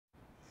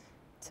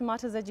To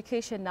matters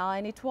education now,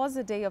 and it was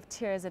a day of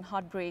tears and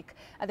heartbreak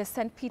at the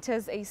St.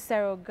 Peter's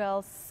Eisero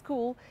Girls'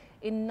 School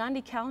in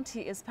Nandi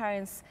County as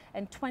parents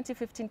and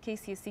 2015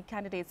 KCSE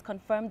candidates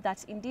confirmed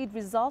that indeed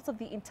results of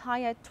the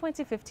entire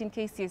 2015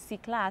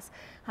 KCSE class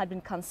had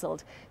been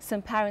cancelled.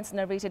 Some parents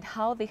narrated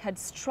how they had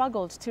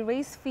struggled to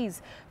raise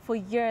fees for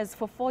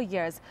 4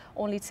 years,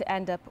 only to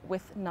end up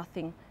with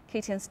nothing.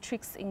 KTN's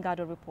Trix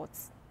Ingado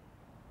reports.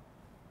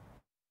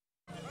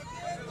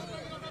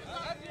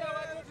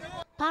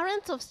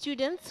 Parents of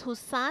students who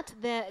sat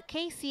their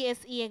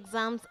KCSE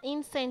exams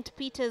in St.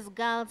 Peter's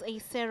Girls'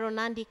 Eisero,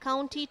 Nandi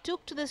County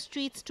took to the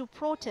streets to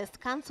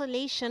protest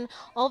cancellation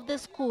of the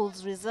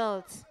school's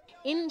results.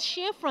 In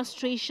sheer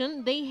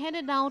frustration, they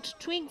headed out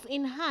twigs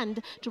in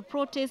hand to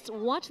protest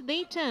what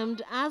they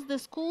termed as the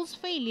school's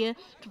failure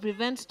to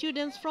prevent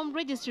students from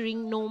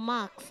registering no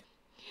marks.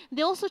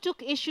 They also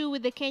took issue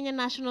with the Kenya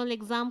National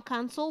Exam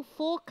Council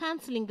for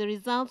cancelling the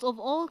results of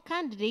all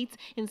candidates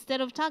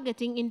instead of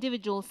targeting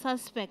individual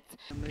suspects.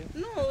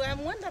 No,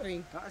 I'm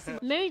wondering.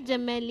 Mary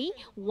Demeli,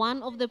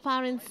 one of the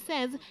parents,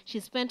 says she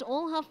spent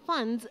all her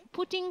funds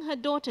putting her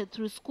daughter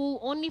through school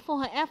only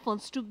for her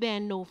efforts to bear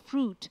no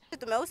fruit.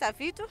 Tumeuza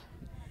vitu.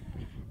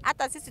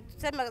 Hata sisi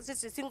tuseme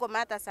sisi single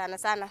mother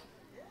sana.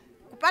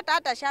 Kupata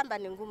hata shamba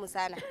ni ngumu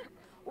sana.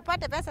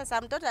 Upate pesa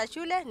za mtoto wa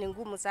shule ni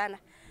ngumu sana.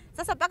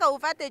 Sasa paka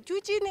ufanye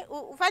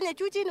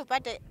juu chini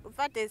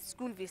upate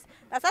school fees.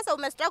 Na sasa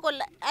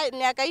umestruggle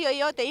miaka hiyo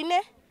yote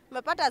ine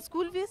umepata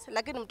school fees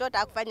lakini mtoto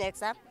hakufanya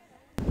exam.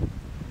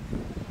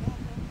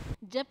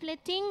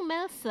 Japleting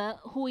Melsa,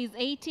 who is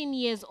 18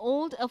 years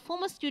old, a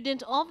former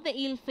student of the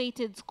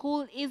ill-fated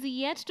school, is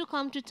yet to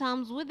come to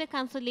terms with the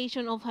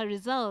cancellation of her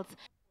results.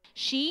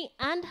 She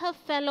and her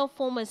fellow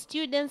former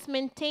students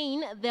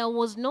maintain there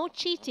was no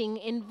cheating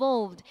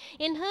involved.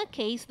 In her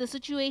case, the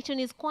situation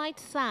is quite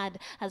sad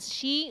as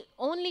she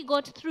only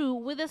got through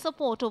with the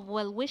support of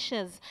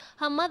well-wishers.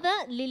 Her mother,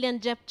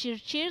 Lilian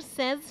Japchirchir,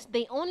 says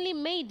they only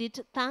made it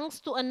thanks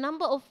to a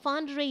number of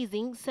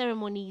fundraising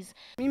ceremonies.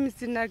 Mimi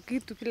sina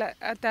kitu kila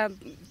hata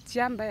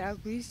shamba ya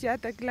kuishi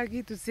hata kila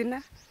kitu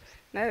sina.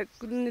 Na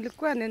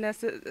nilikuwa nina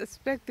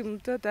expect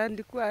mtoto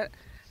alikuwa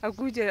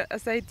akuje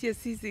asaidie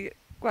sisi.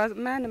 Kwa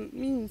maana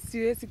mimi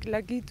siwezi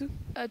kila kitu.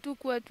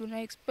 Hatukuwa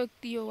tuna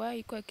expect hiyo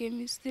wai kwa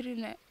chemistry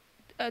na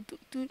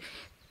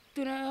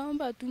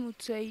tunaomba tu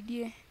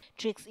mtusaidie.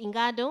 Trix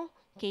Ingado,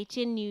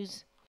 KTN News.